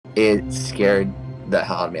it scared the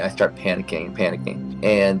hell out of me. I start panicking,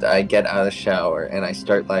 and I get out of the shower and I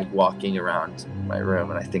start like walking around my room,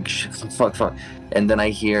 and I think, shit, fuck. And then I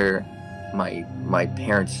hear my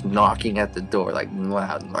parents knocking at the door like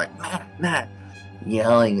loud, and like, Matt,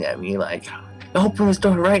 yelling at me like, open this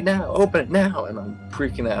door right now, open it now. And I'm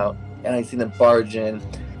freaking out, and I see them barge in,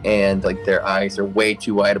 and like their eyes are way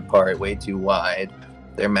too wide apart, way too wide.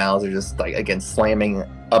 Their mouths are just like, again, slamming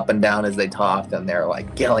up and down as they talk, and they're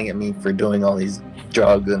like yelling at me for doing all these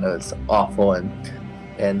drugs, and it's awful. And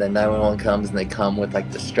then 911 comes, and they come with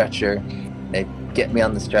like the stretcher. They get me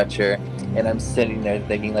on the stretcher, and I'm sitting there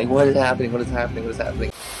thinking like, what is happening? What is happening? What is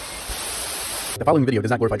happening? The following video does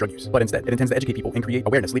not glorify drug use, but instead, it intends to educate people and create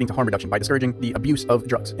awareness leading to harm reduction by discouraging the abuse of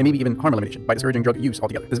drugs, and maybe even harm elimination by discouraging drug use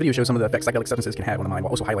altogether. This video shows some of the effects psychedelic substances can have on the mind while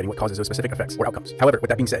also highlighting what causes those specific effects or outcomes. However, with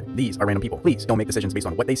that being said, these are random people. Please don't make decisions based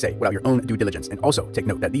on what they say without your own due diligence, and also take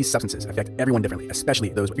note that these substances affect everyone differently, especially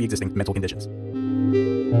those with pre-existing mental conditions.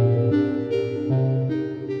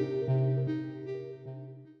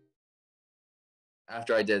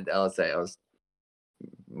 After I did LSA, I was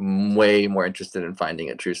way more interested in finding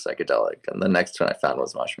a true psychedelic, and the next one I found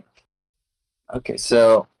was mushroom. Okay,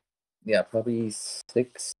 so yeah, probably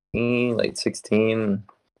 16, late 16,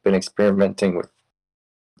 been experimenting with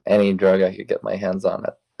any drug I could get my hands on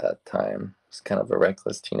at that time. I was kind of a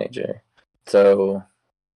reckless teenager. So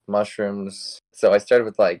mushrooms, so I started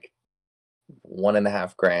with like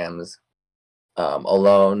 1.5 grams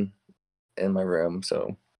alone in my room,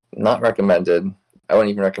 so not recommended. I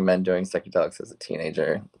wouldn't even recommend doing psychedelics as a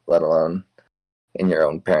teenager, let alone in your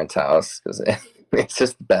own parents' house, because it's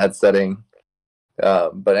just a bad setting.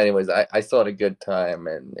 But anyways, I still had a good time,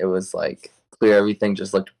 and it was like clear. Everything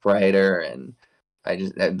just looked brighter, and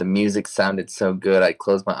the music sounded so good. I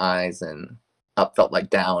closed my eyes, and up felt like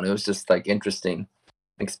down. It was just like interesting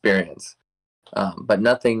experience. But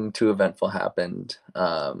nothing too eventful happened.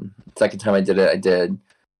 Second time I did it, I did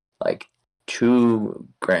like 2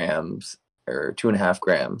 grams or 2.5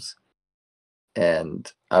 grams,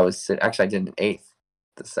 and I was actually I did an eighth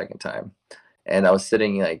the second time, and I was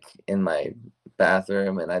sitting like in my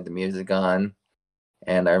bathroom, and I had the music on,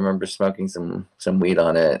 and I remember smoking some weed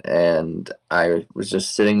on it, and I was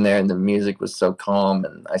just sitting there, and the music was so calm,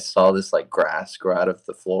 and I saw this like grass grow out of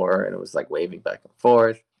the floor, and it was like waving back and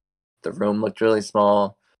forth. The room looked really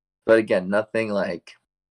small, but again, nothing like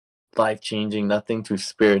life-changing, nothing too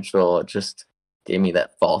spiritual. It just gave me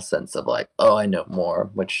that false sense of like, oh, I know more,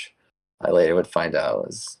 which I later would find out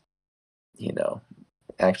was,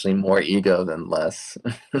 actually more ego than less,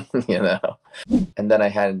 And then I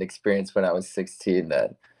had an experience when I was 16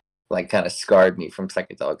 that like kind of scarred me from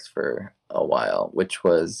psychedelics for a while, which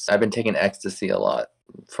was I've been taking ecstasy a lot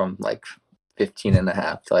from like 15 and a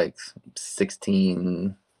half to like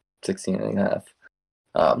 16 and a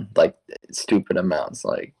half. Like stupid amounts,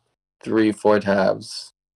 like 3-4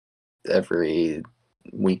 tabs every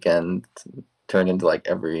weekend, turned into like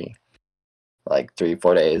every like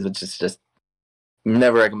 3-4 days, which is just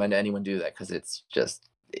never recommend anyone do that, because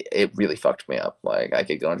it really fucked me up. Like I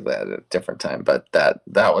could go into that at a different time, but that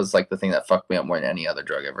was like the thing that fucked me up more than any other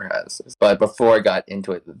drug ever has. But before I got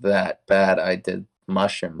into it that bad, I did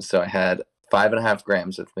mushrooms. So I had 5.5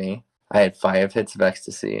 grams with me. I had 5 hits of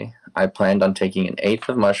ecstasy. I planned on taking an eighth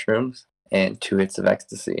of mushrooms and 2 hits of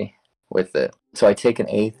ecstasy with it. So I take an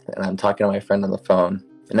eighth, and I'm talking to my friend on the phone.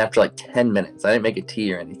 And after like 10 minutes, I didn't make a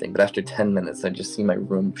tea or anything, but after 10 minutes, I just see my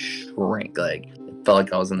room shrink. Like it felt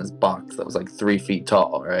like I was in this box that was like 3 feet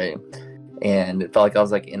tall, right? And it felt like I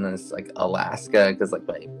was like in this like Alaska, because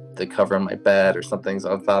like the cover of my bed or something.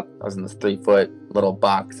 So I thought I was in this 3-foot little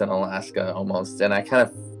box in Alaska almost. And I kind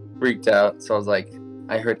of freaked out. So I was like,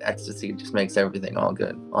 I heard ecstasy just makes everything all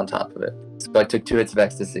good on top of it. So I took 2 hits of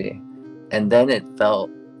ecstasy, and then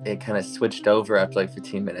it kind of switched over after like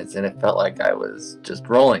 15 minutes, and it felt like I was just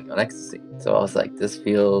rolling on ecstasy. So I was like, this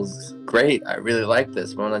feels great. I really like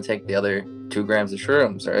this. But I'm going to take the other 2 grams of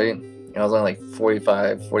shrooms, right? And I was only like 40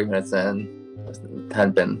 minutes in. It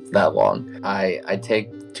hadn't been that long. I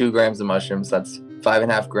take 2 grams of mushrooms. That's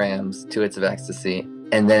 5.5 grams, 2 hits of ecstasy.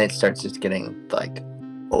 And then it starts just getting like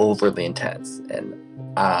overly intense. And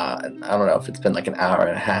I don't know if it's been like an hour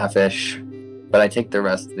and a half-ish, but I take the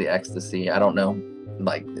rest of the ecstasy. I don't know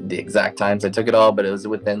like the exact times I took it all, but it was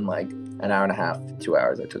within like an hour and a half, 2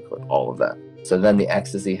 hours I took all of that. So then the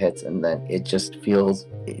ecstasy hits, and then it just feels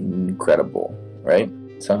incredible, right?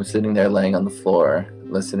 So I'm sitting there laying on the floor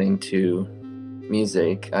listening to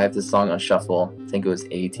music. I have this song on shuffle. I think it was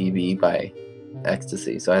ATV by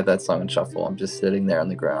Ecstasy. So I had that song on shuffle. I'm just sitting there on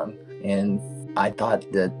the ground, and I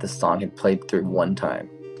thought that the song had played through one time.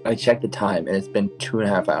 I checked the time, and it's been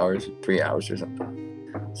 2.5 hours, 3 hours or something.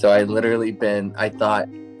 So I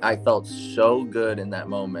felt so good in that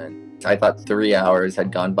moment. I thought 3 hours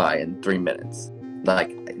had gone by in 3 minutes.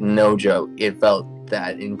 Like, no joke. It felt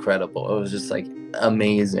that incredible. It was just like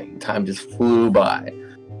amazing. Time just flew by.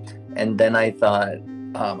 And then I thought,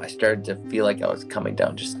 I started to feel like I was coming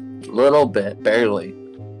down just a little bit, barely.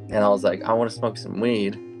 And I was like, I want to smoke some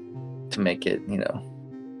weed to make it,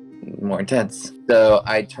 more intense. So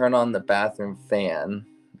I turn on the bathroom fan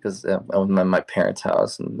because I was in my parents'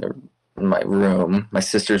 house and they're in my room. My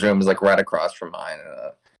sister's room is like right across from mine.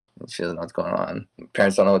 She doesn't know what's going on. My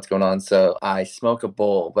parents don't know what's going on. So I smoke a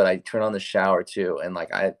bowl, but I turn on the shower too. And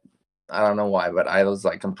like, I don't know why, but I was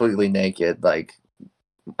like completely naked, like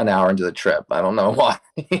an hour into the trip. I don't know why.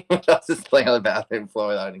 I was just laying on the bathroom floor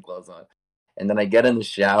without any clothes on. And then I get in the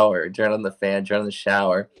shower, turn on the fan, turn on the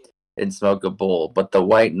shower, and smoke a bowl. But the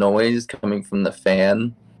white noise coming from the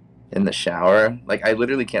fan in the shower, like I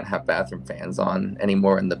literally can't have bathroom fans on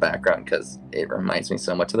anymore in the background because it reminds me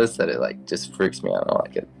so much of this that it like just freaks me out. I don't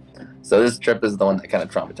like it. So this trip is the one that kind of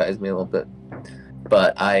traumatized me a little bit.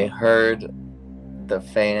 But I heard the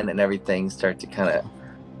fan and everything start to kind of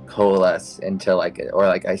coalesce into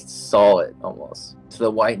I saw it almost. So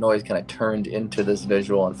the white noise kind of turned into this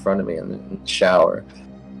visual in front of me in the shower.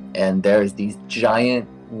 And there's these giant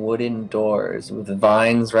wooden doors with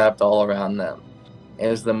vines wrapped all around them. It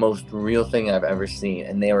was the most real thing I've ever seen.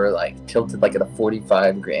 And they were like tilted like at a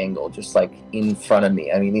 45-degree angle, just like in front of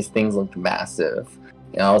me. I mean, these things looked massive.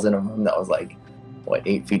 I was in a room that was like,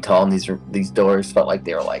 8 feet tall, and these doors felt like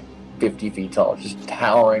they were like 50 feet tall, just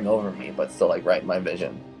towering over me, but still like right in my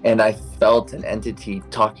vision. And I felt an entity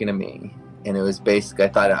talking to me. And it was basically,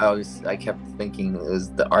 I kept thinking it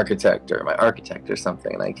was the architect or my architect or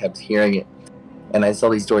something. And I kept hearing it. And I saw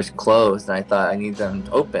these doors closed, and I thought, I need them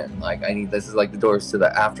to open. This is like the doors to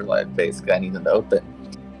the afterlife, basically. I need them to open.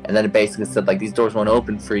 And then it basically said, like, these doors won't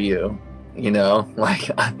open for you.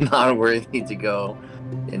 Like, I'm not worthy to go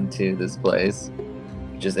into this place.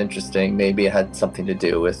 Which is interesting. Maybe it had something to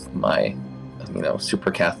do with my,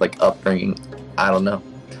 super Catholic upbringing. I don't know.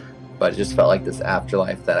 But it just felt like this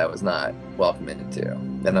afterlife that I was not welcome into.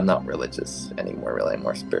 And I'm not religious anymore, really. I'm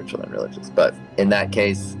more spiritual than religious. But in that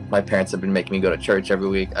case, my parents have been making me go to church every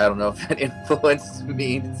week. I don't know if that influenced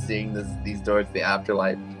me seeing these doors to the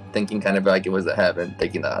afterlife, thinking kind of like it was a heaven,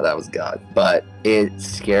 thinking that was God. But it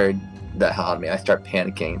scared the hell out of me. I start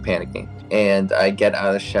panicking. And I get out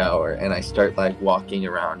of the shower and I start like walking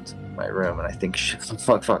around my room and I think, shit,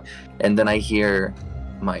 fuck. And then I hear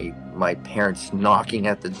my parents knocking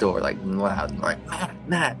at the door like loud, like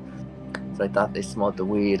Matt. So I thought they smelled the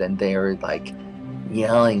weed and they were like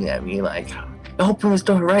yelling at me like, open this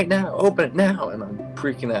door right now, open it now. And I'm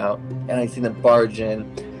freaking out and I see them barge in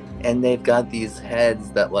and they've got these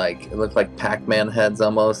heads that like look like Pac-Man heads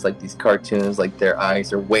almost, like these cartoons, like their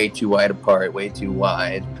eyes are way too wide apart, way too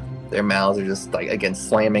wide. Their mouths are just like, again,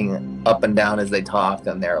 slamming up and down as they talk,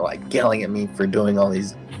 and they're like yelling at me for doing all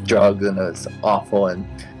these drugs, and it was awful. And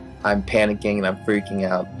I'm panicking and I'm freaking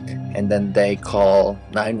out. And then they call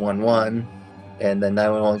 911, and then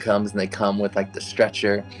 911 comes and they come with like the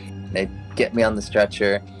stretcher. And they get me on the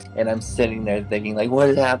stretcher, and I'm sitting there thinking like, what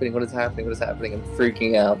is happening? I'm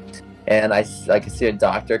freaking out. And I can see a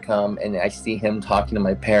doctor come, and I see him talking to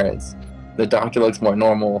my parents. The doctor looks more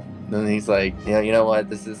normal. And he's like, you know what?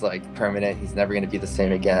 This is like permanent. He's never going to be the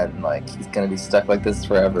same again. Like, he's going to be stuck like this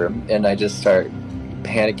forever. And I just start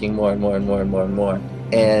panicking more and more.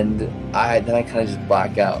 And then I kind of just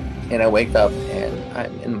black out. And I wake up and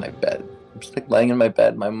I'm in my bed. I'm just like laying in my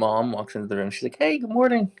bed. My mom walks into the room. She's like, hey, good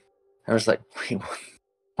morning. I was like, wait,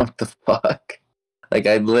 what the fuck? Like,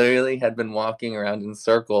 I literally had been walking around in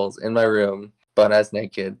circles in my room, butt-ass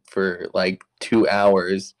naked, for like 2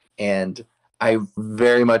 hours. And I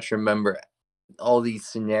very much remember all these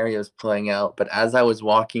scenarios playing out, but as I was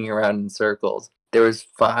walking around in circles, there was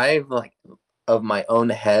 5 like of my own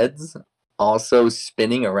heads also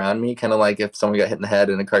spinning around me, kind of like if someone got hit in the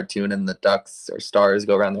head in a cartoon and the ducks or stars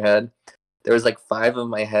go around their head. There was like 5 of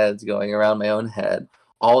my heads going around my own head,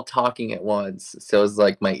 all talking at once. So it was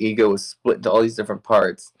like my ego was split into all these different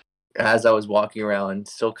parts. As I was walking around,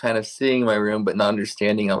 still kind of seeing my room, but not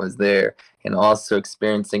understanding I was there, and also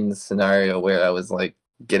experiencing the scenario where I was like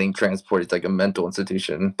getting transported to like a mental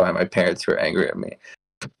institution by my parents who were angry at me.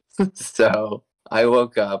 So I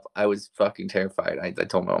woke up, I was fucking terrified. I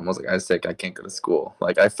told my mom, I was like, I was sick, I can't go to school.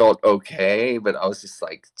 Like, I felt okay, but I was just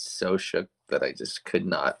like so shook that I just could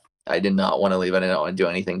not. I did not want to leave. I didn't want to do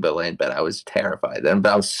anything but lay in bed. I was terrified. But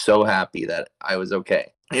I was so happy that I was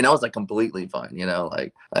okay. And I was like completely fine,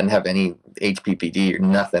 like I didn't have any HPPD or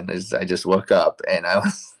nothing. I just woke up and I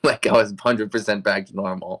was like, I was 100% back to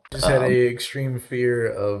normal. Just had a extreme fear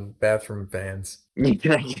of bathroom fans. I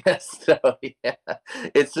guess so, yeah.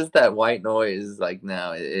 It's just that white noise, like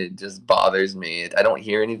now it just bothers me. I don't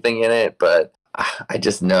hear anything in it, but I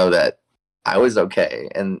just know that I was okay.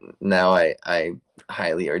 And now I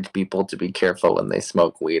highly urge people to be careful when they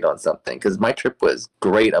smoke weed on something, because my trip was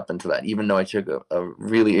great up until that, even though I took a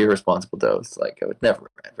really irresponsible dose. Like I would never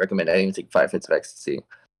recommend. I didn't even take 5 hits of ecstasy,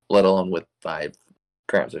 let alone with 5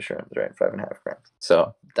 grams of shrooms, right? 5.5 grams.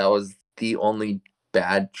 So that was the only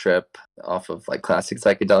bad trip off of like classic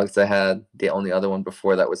psychedelics I had. The only other one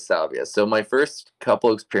before that was salvia. So my first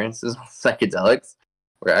couple experiences with psychedelics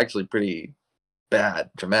were actually pretty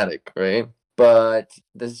bad, dramatic, right? But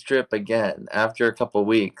this trip, again, after a couple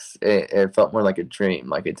weeks, it felt more like a dream.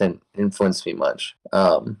 Like it didn't influence me much.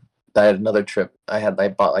 I had another trip. I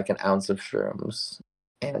bought like an ounce of shrooms,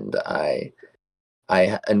 and I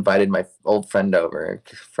invited my old friend over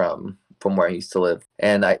from where I used to live,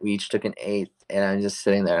 and we each took an eighth. And I'm just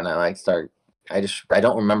sitting there, and I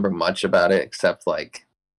don't remember much about it except like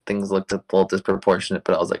things looked a little disproportionate,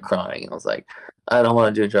 but I was like crying. I was like, I don't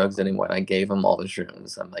want to do drugs anymore. And I gave him all the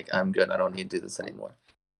shrooms. I'm like, I'm good. I don't need to do this anymore.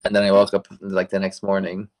 And then I woke up like the next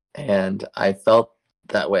morning, and I felt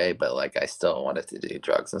that way, but like I still wanted to do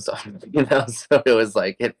drugs and stuff, So it was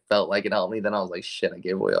like, it felt like it helped me. Then I was like, shit, I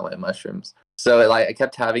gave away all my mushrooms. So like I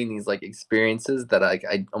kept having these like experiences that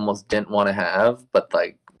I almost didn't want to have, but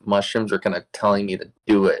like mushrooms were kind of telling me to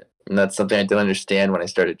do it. And that's something I didn't understand when I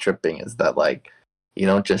started tripping, is that like you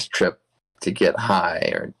don't just trip to get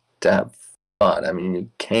high or to have fun. I mean, you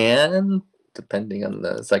can, depending on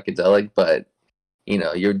the psychedelic, but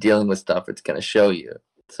you're dealing with stuff it's going to show you.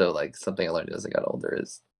 So like something I learned as I got older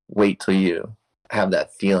is wait till you have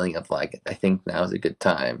that feeling of like, I think now is a good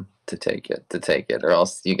time to take it, or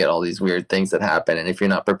else you get all these weird things that happen. And if you're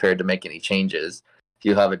not prepared to make any changes,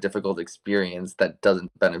 you'll have a difficult experience that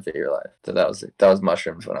doesn't benefit your life. So that was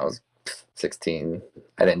mushrooms when I was 16.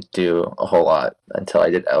 I didn't do a whole lot until I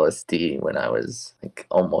did LSD when I was like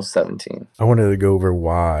almost 17. I wanted to go over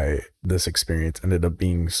why this experience ended up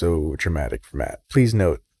being so traumatic for Matt. Please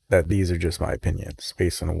note that these are just my opinions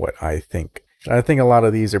based on what I think. And I think a lot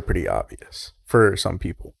of these are pretty obvious for some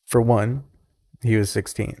people. For one, he was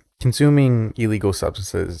 16. Consuming illegal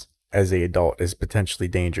substances as an adult is potentially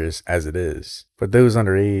dangerous as it is, but those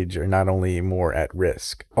underage are not only more at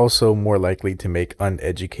risk, also more likely to make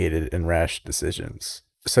uneducated and rash decisions,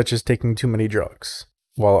 such as taking too many drugs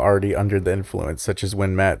while already under the influence, such as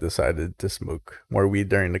when Matt decided to smoke more weed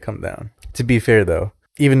during the come down. To be fair though,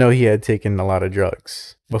 even though he had taken a lot of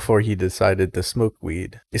drugs before he decided to smoke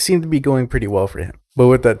weed, it seemed to be going pretty well for him. But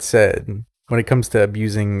with that said, when it comes to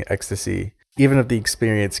abusing ecstasy, even if the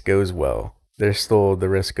experience goes well, there's still the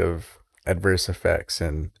risk of adverse effects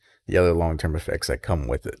and the other long-term effects that come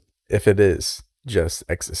with it, if it is just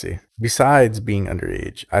ecstasy. Besides being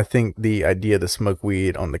underage, I think the idea to smoke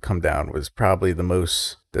weed on the come down was probably the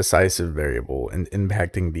most decisive variable in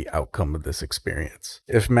impacting the outcome of this experience.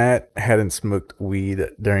 If Matt hadn't smoked weed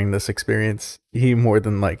during this experience, he more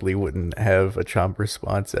than likely wouldn't have a chomp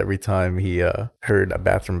response every time he heard a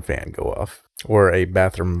bathroom fan go off or a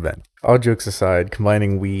bathroom vent. All jokes aside,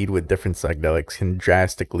 combining weed with different psychedelics can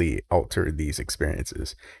drastically alter these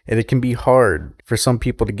experiences, and it can be hard for some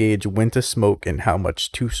people to gauge when to smoke and how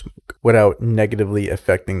much to smoke without negatively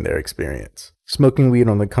affecting their experience. Smoking weed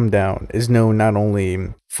on the come down is known not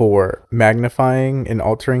only for magnifying and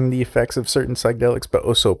altering the effects of certain psychedelics, but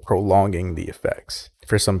also prolonging the effects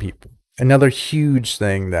for some people. Another huge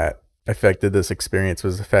thing that affected this experience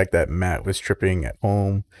was the fact that Matt was tripping at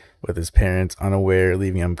home with his parents unaware,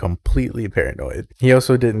 leaving him completely paranoid. He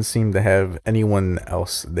also didn't seem to have anyone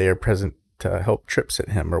else there present to help trip sit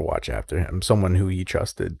him or watch after him, someone who he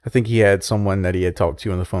trusted. I think he had someone that he had talked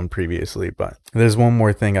to on the phone previously, but there's one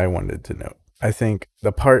more thing I wanted to note. I think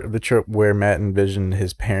the part of the trip where Matt envisioned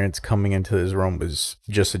his parents coming into his room was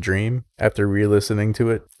just a dream after re-listening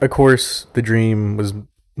to it. Of course, the dream was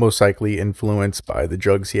most likely influenced by the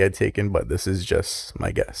drugs he had taken, but this is just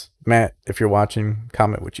my guess. Matt, if you're watching,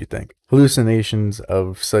 comment what you think. Hallucinations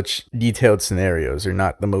of such detailed scenarios are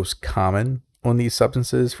not the most common on these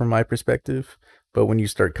substances from my perspective, but when you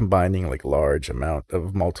start combining like large amount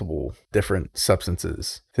of multiple different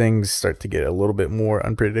substances, things start to get a little bit more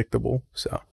unpredictable. So